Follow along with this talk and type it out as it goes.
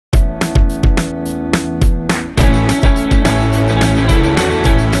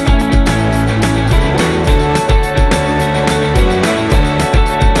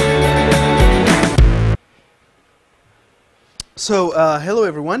Hello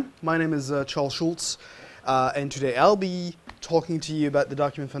everyone. My name is Charles Shultz, and today I'll be talking to you about the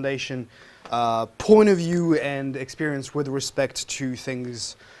Document Foundation point of view and experience with respect to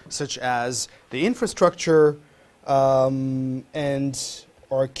things such as the infrastructure and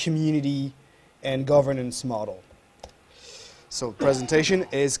our community and governance model. So, presentation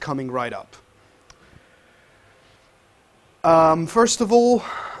is coming right up. First of all,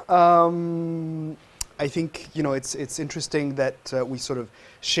 I think it's interesting that we sort of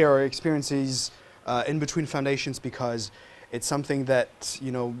share our experiences in between foundations, because it's something that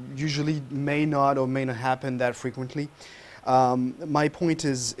usually may not happen that frequently. My point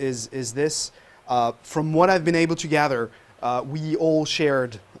is this: from what I've been able to gather, we all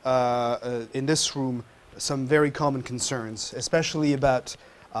shared in this room some very common concerns, especially about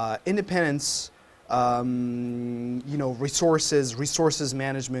independence. Resources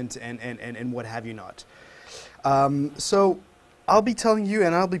management and what have you not. So I'll be telling you,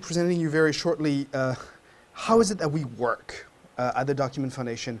 and I'll be presenting you very shortly, how is it that we work at the Document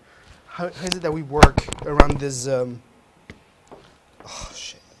Foundation? How is it that we work around this? Oh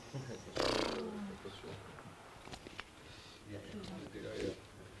shit.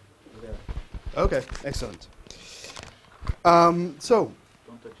 Okay, excellent. So.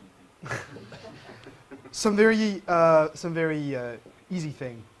 Some very easy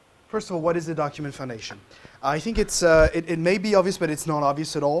thing. First of all, what is the Document Foundation? I think it may be obvious, but it's not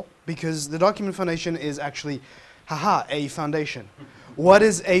obvious at all, because the Document Foundation is actually, a foundation. What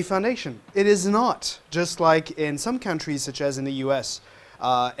is a foundation? It is not, just like in some countries, such as in the US,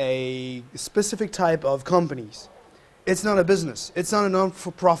 a specific type of companies. It's not a business. It's not a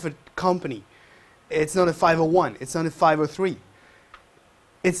non-for-profit company. It's not a 501. It's not a 503.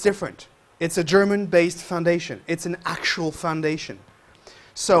 It's different. It's a German-based foundation. It's an actual foundation.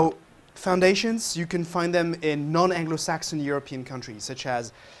 So foundations, you can find them in non-Anglo-Saxon European countries, such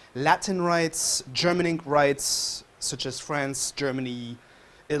as Latin rights, Germanic rights, such as France, Germany,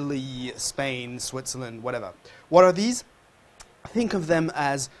 Italy, Spain, Switzerland, whatever. What are these? Think of them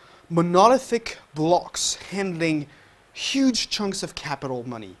as monolithic blocks handling huge chunks of capital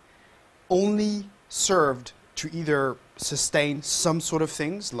money, only served to either sustain some sort of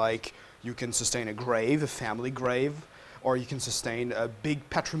things, like you can sustain a grave, a family grave, or you can sustain big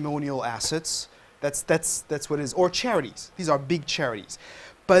patrimonial assets. That's what it is. Or charities. These are big charities.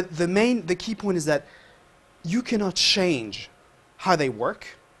 But the key point is that you cannot change how they work.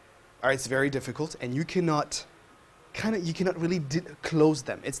 It's very difficult, and you cannot really close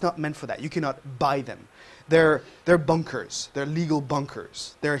them. It's not meant for that. You cannot buy them. They're bunkers. They're legal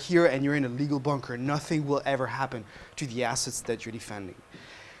bunkers. They're here, and you're in a legal bunker. Nothing will ever happen to the assets that you're defending.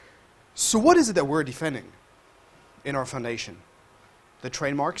 So what is it that we're defending in our foundation? The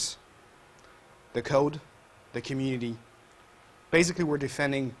trademarks, the code, the community. Basically, we're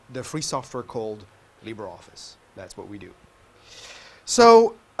defending the free software called LibreOffice. That's what we do.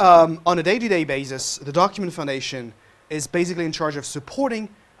 So on a day-to-day basis, the Document Foundation is basically in charge of supporting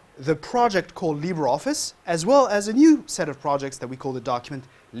the project called LibreOffice, as well as a new set of projects that we call the Document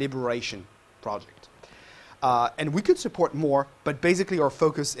Liberation Project. And we could support more, but basically our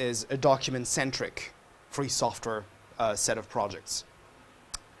focus is a document-centric free software set of projects.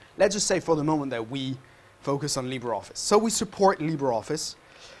 Let's just say for the moment that we focus on LibreOffice. So we support LibreOffice,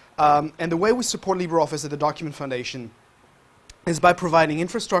 and the way we support LibreOffice at the Document Foundation is by providing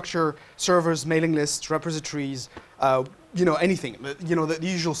infrastructure, servers, mailing lists, repositories, anything, the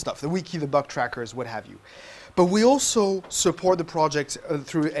usual stuff, the wiki, the bug trackers, what have you. But we also support the project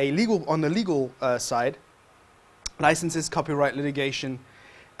through on the legal side. Licenses, copyright, litigation.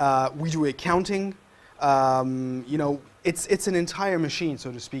 We do accounting. It's an entire machine,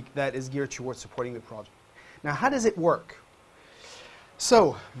 so to speak, that is geared towards supporting the project. Now, how does it work?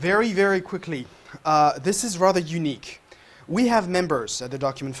 So, very, very quickly, this is rather unique. We have members at the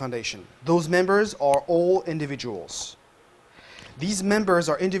Document Foundation. Those members are all individuals. These members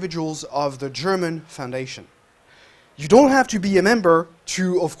are individuals of the German foundation. You don't have to be a member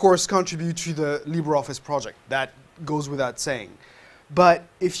to, of course, contribute to the LibreOffice project. That goes without saying. But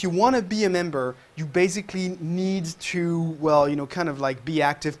if you want to be a member, you basically need to, be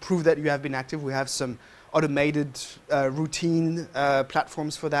active, prove that you have been active. We have some automated routine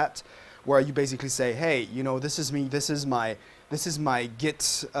platforms for that, where you basically say, hey, this is me, this is my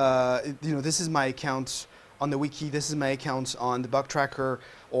Git, this is my account on the wiki, this is my account on the bug tracker,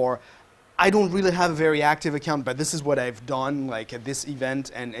 or I don't really have a very active account, but this is what I've done, like at this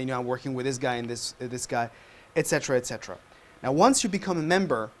event, and I'm working with this guy and this guy, etc., etc. Now, once you become a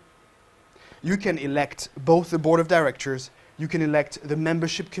member, you can elect both the board of directors, you can elect the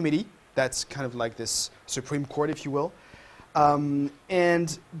membership committee, that's kind of like this Supreme Court, if you will,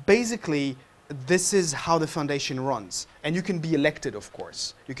 And basically, this is how the foundation runs. And you can be elected, of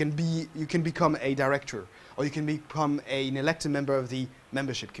course. You can become a director, or you can become an elected member of the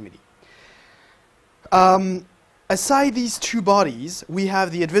membership committee. Aside these two bodies, we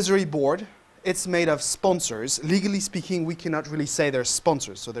have the advisory board. It's made of sponsors. Legally speaking, we cannot really say they're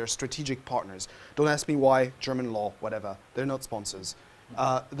sponsors, so they're strategic partners. Don't ask me why, German law, whatever. They're not sponsors.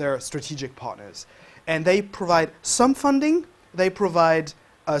 They're strategic partners. And they provide some funding, they provide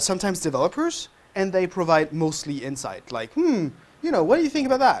sometimes developers, and they provide mostly insight. Like, you know, what do you think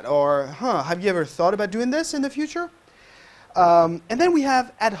about that? Or, have you ever thought about doing this in the future? And then we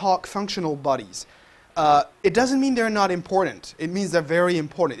have ad hoc functional bodies. It doesn't mean they're not important. It means they're very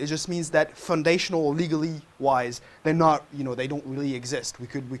important. It just means that foundational, legally wise, they're not, you know, they don't really exist. We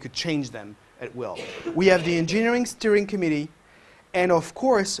could change them at will. We have the engineering steering committee, and of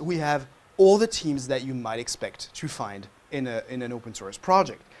course, we have all the teams that you might expect to find in an open source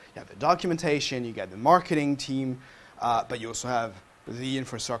project. You have the documentation, you got the marketing team, but you also have the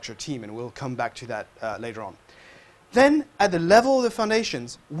infrastructure team, and we'll come back to that later on. Then, at the level of the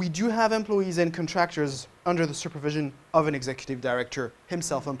foundations, we do have employees and contractors under the supervision of an executive director,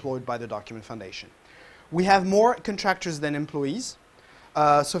 himself employed by the Document Foundation. We have more contractors than employees.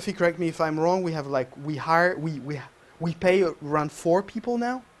 Sophie, correct me if I'm wrong. We have like we pay around 4 people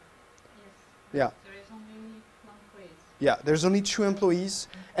now. Yes. Yeah. There is only 1 employee. Yeah, there's only 2 employees,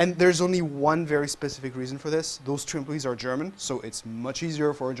 and there's only one very specific reason for this. Those 2 employees are German, so it's much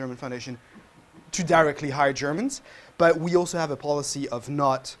easier for a German foundation to directly hire Germans. But we also have a policy of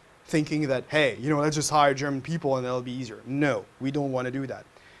not thinking that, hey, you know, let's just hire German people and that'll be easier. No, we don't want to do that.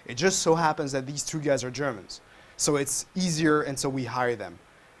 It just so happens that these 2 guys are Germans. So it's easier, and so we hire them.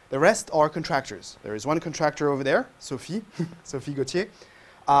 The rest are contractors. There is one contractor over there, Sophie, Sophie Gauthier.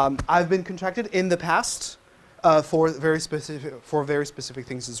 I've been contracted in the past for very specific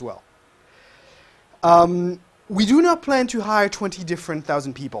things as well. We do not plan to hire 20 different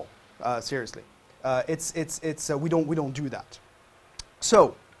thousand people. Seriously, we don't do that.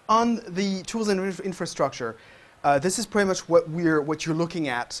 So on the tools and infrastructure, this is pretty much what you're looking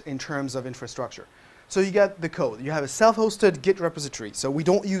at in terms of infrastructure. So you got the code. You have a self-hosted Git repository. So we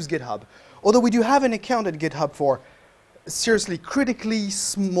don't use GitHub, although we do have an account at GitHub for seriously critically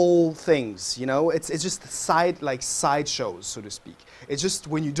small things. You know, it's just side shows, so to speak. It's just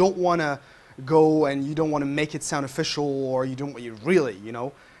when you don't want to go and you don't want to make it sound official, or you really, you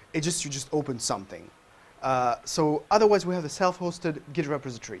know, you just open something. So otherwise, we have the self-hosted Git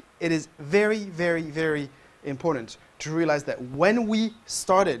repository. It is very, very, very important to realize that when we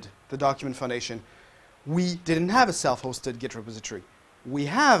started the Document Foundation, we didn't have a self-hosted Git repository. We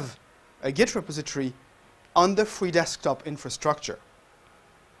have a Git repository on the free desktop infrastructure.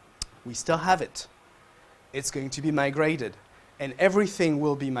 We still have it. It's going to be migrated, and everything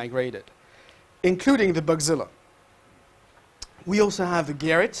will be migrated, including the Bugzilla. We also have a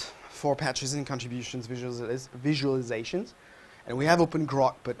Gerrit for patches and contributions visualizations, and we have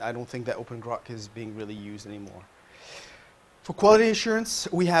OpenGrok, but I don't think that OpenGrok is being really used anymore. For quality assurance,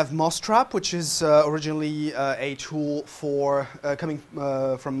 we have Mousetrap, which is originally a tool for coming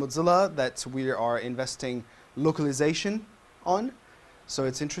from Mozilla that we are investing localization on. So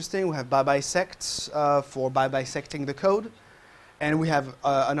it's interesting. We have ByBisect for bisecting the code, and we have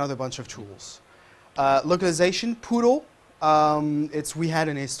another bunch of tools. Localization, Poodle. We had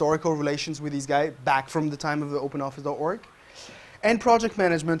an historical relations with these guys back from the time of the OpenOffice.org. And project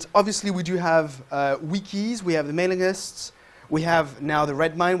management. Obviously, we do have wikis. We have the mailing lists. We have now the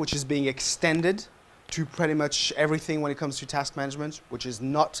Redmine, which is being extended to pretty much everything when it comes to task management, which is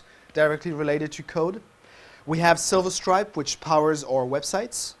not directly related to code. We have Silverstripe, which powers our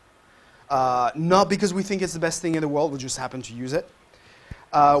websites. Not because we think it's the best thing in the world, we just happen to use it.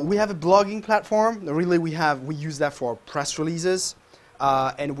 We have a blogging platform. Really, we use that for press releases.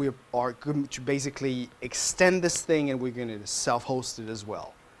 And we are going to basically extend this thing, and we're going to self-host it as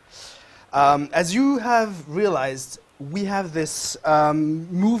well. As you have realized, we have this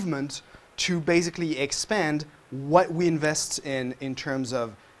movement to basically expand what we invest in terms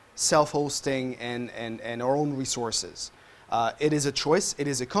of self-hosting and our own resources. It is a choice. It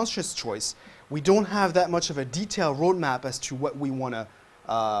is a conscious choice. We don't have that much of a detailed roadmap as to what we want to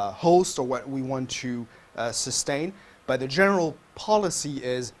host or what we want to sustain. But the general policy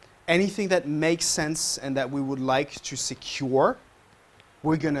is anything that makes sense and that we would like to secure,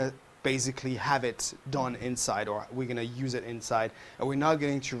 we're going to basically have it done inside, or we're going to use it inside, and we're not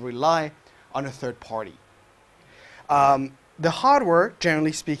going to rely on a third party. The hardware,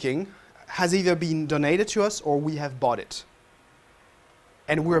 generally speaking, has either been donated to us or we have bought it.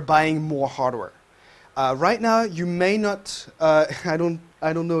 And we're buying more hardware. Right now, you may not, I don't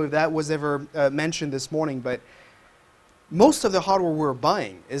know if that was ever mentioned this morning, but most of the hardware we're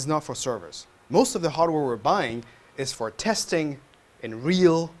buying is not for servers. Most of the hardware we're buying is for testing in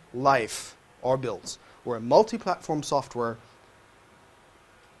real life our builds. We're a multi-platform software.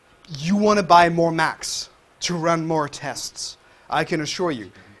 You want to buy more Macs to run more tests. I can assure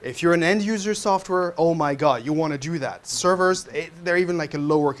you. If you're an end user software, oh my God, you want to do that. Servers, they're even like a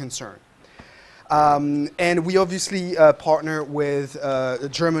lower concern. And we obviously partner with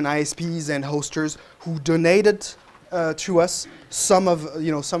German ISPs and hosters who donated to us some of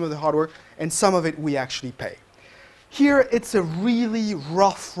the hardware, and some of it we actually pay. Here it's a really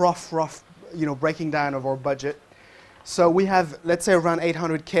rough breaking down of our budget. So we have, let's say, around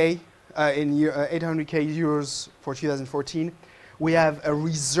 800K 800K euros for 2014. We have a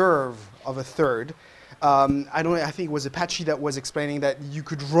reserve of a third. I think it was Apache that was explaining that they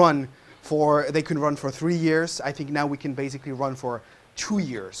could run for 3 years. I think now we can basically run for 2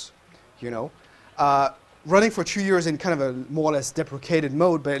 years, running for 2 years in kind of a more or less deprecated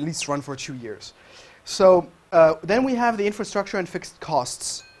mode, but at least run for 2 years. So then we have the infrastructure and fixed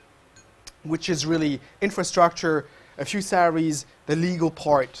costs, which is really infrastructure, a few salaries, the legal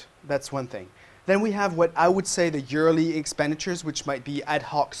part, that's one thing. Then we have what I would say the yearly expenditures, which might be ad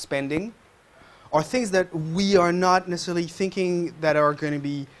hoc spending, or things that we are not necessarily thinking that are going to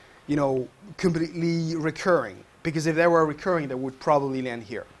be, completely recurring. Because if they were recurring, they would probably land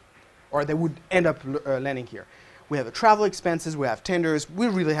here, or they would end up landing here. We have the travel expenses, we have tenders, we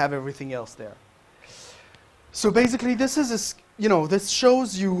really have everything else there. So basically, this is this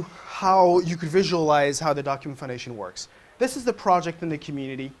shows you how you could visualize how the document foundation works. This is the project in the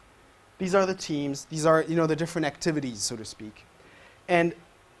community. These are the teams. These are the different activities, so to speak. And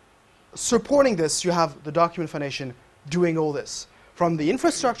supporting this, you have the document foundation doing all this, from the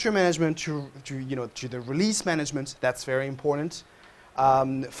infrastructure management to the release management. That's very important.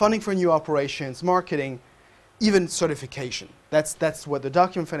 Funding for new operations, marketing, even certification. That's what the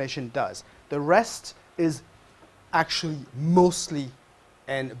document foundation does. The rest is actually mostly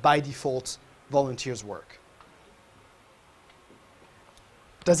and by default volunteers' work.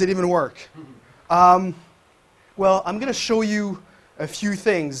 Does it even work? Well, I'm going to show you a few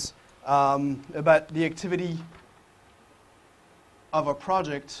things about the activity of our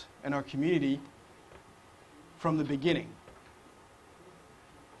project and our community from the beginning.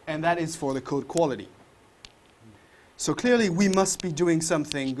 And that is for the code quality. So clearly, we must be doing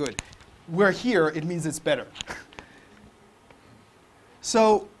something good. We're here, it means it's better.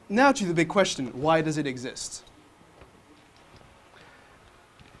 So now to the big question, why does it exist?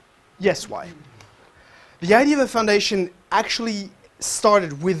 Yes, why? The idea of a foundation actually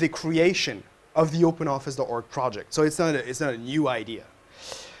started with the creation of the OpenOffice.org project. So it's not a new idea.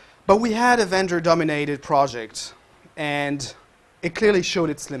 But we had a vendor-dominated project, and it clearly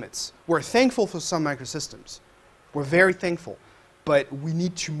showed its limits. We're thankful for some microsystems. We're very thankful, but we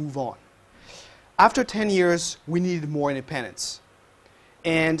need to move on. After 10 years, we needed more independence.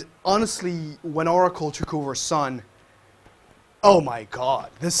 And honestly, when Oracle took over Sun, oh my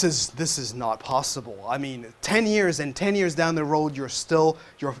God, this is not possible. I mean, 10 years and 10 years down the road,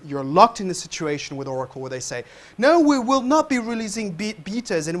 you're locked in a situation with Oracle where they say, no, we will not be releasing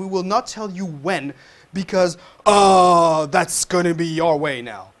betas and we will not tell you when because, that's going to be our way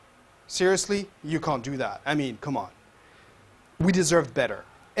now. Seriously? You can't do that. I mean, come on. We deserved better.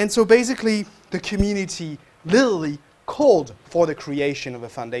 And so basically, the community literally called for the creation of a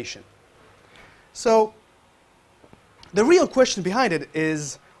foundation. So the real question behind it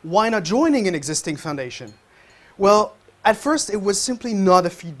is, why not joining an existing foundation? Well, at first, it was simply not a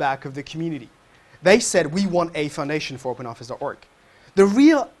feedback of the community. They said, we want a foundation for OpenOffice.org. The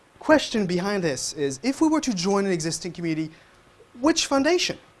real question behind this is, if we were to join an existing community, which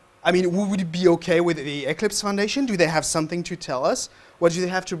foundation? I mean, would it be okay with the Eclipse Foundation? Do they have something to tell us? What do they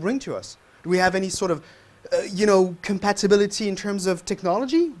have to bring to us? Do we have any sort of compatibility in terms of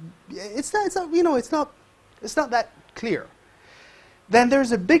technology? It's not that clear. Then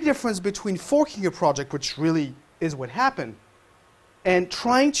there's a big difference between forking a project, which really is what happened, and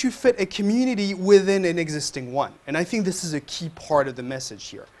trying to fit a community within an existing one. And I think this is a key part of the message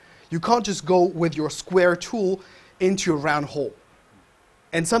here. You can't just go with your square tool into a round hole.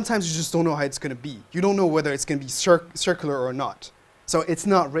 And sometimes you just don't know how it's going to be. You don't know whether it's going to be circular or not. So it's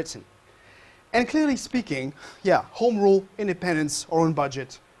not written. And clearly speaking, yeah, home rule, independence, our own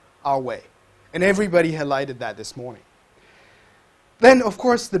budget, our way. And everybody highlighted that this morning. Then, of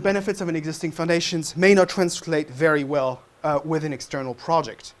course, the benefits of an existing foundations may not translate very well with an external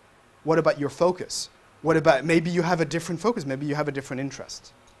project. What about your focus? What about maybe you have a different focus? Maybe you have a different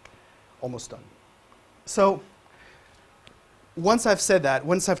interest. Almost done. So once I've said that,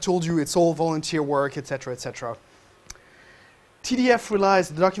 once I've told you it's all volunteer work, etc., etc.,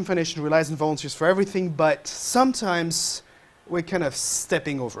 the Document Foundation relies on volunteers for everything, but sometimes we're kind of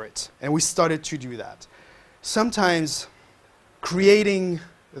stepping over it, and we started to do that. Sometimes creating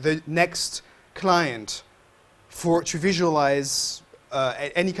the next client to visualize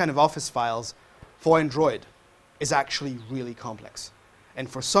any kind of Office files for Android is actually really complex. And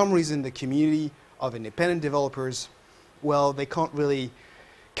for some reason, the community of independent developers, well, they can't really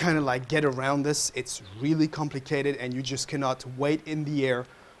kind of like get around this. It's really complicated, and you just cannot wait in the air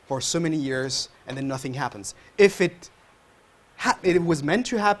for so many years and then nothing happens. If it was meant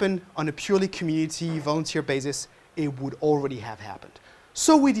to happen on a purely community volunteer basis, it would already have happened.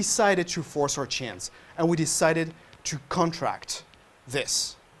 So we decided to force our chance, and we decided to contract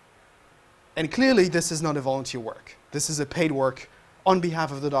this. And clearly, this is not a volunteer work. This is a paid work on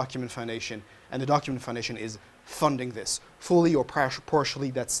behalf of the Document Foundation, and the Document Foundation is funding this fully or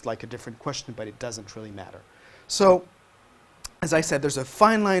partially. That's like a different question, but it doesn't really matter. So, as I said, there's a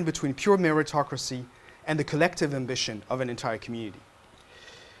fine line between pure meritocracy and the collective ambition of an entire community.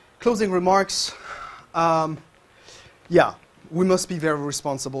 Closing remarks. Yeah, we must be very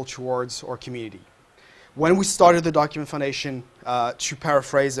responsible towards our community. When we started the Document Foundation, to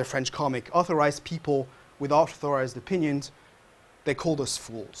paraphrase a French comic, authorized people with authorized opinions, they called us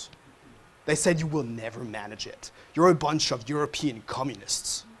fools. They said, you will never manage it. You're a bunch of European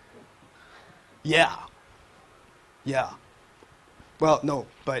communists. Yeah. Yeah. Well, no,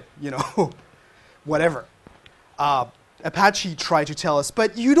 but, you know, whatever. Apache tried to tell us,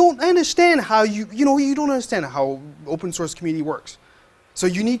 but you don't understand how you don't understand how open source community works. So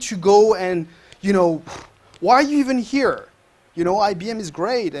you need to go and, why are you even here? IBM is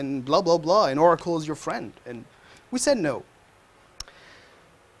great and blah, blah, blah, and Oracle is your friend. And we said no.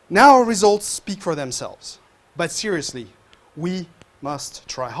 Now our results speak for themselves. But seriously, we must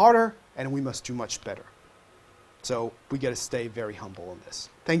try harder and we must do much better. So we got to stay very humble on this.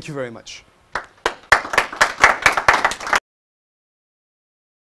 Thank you very much.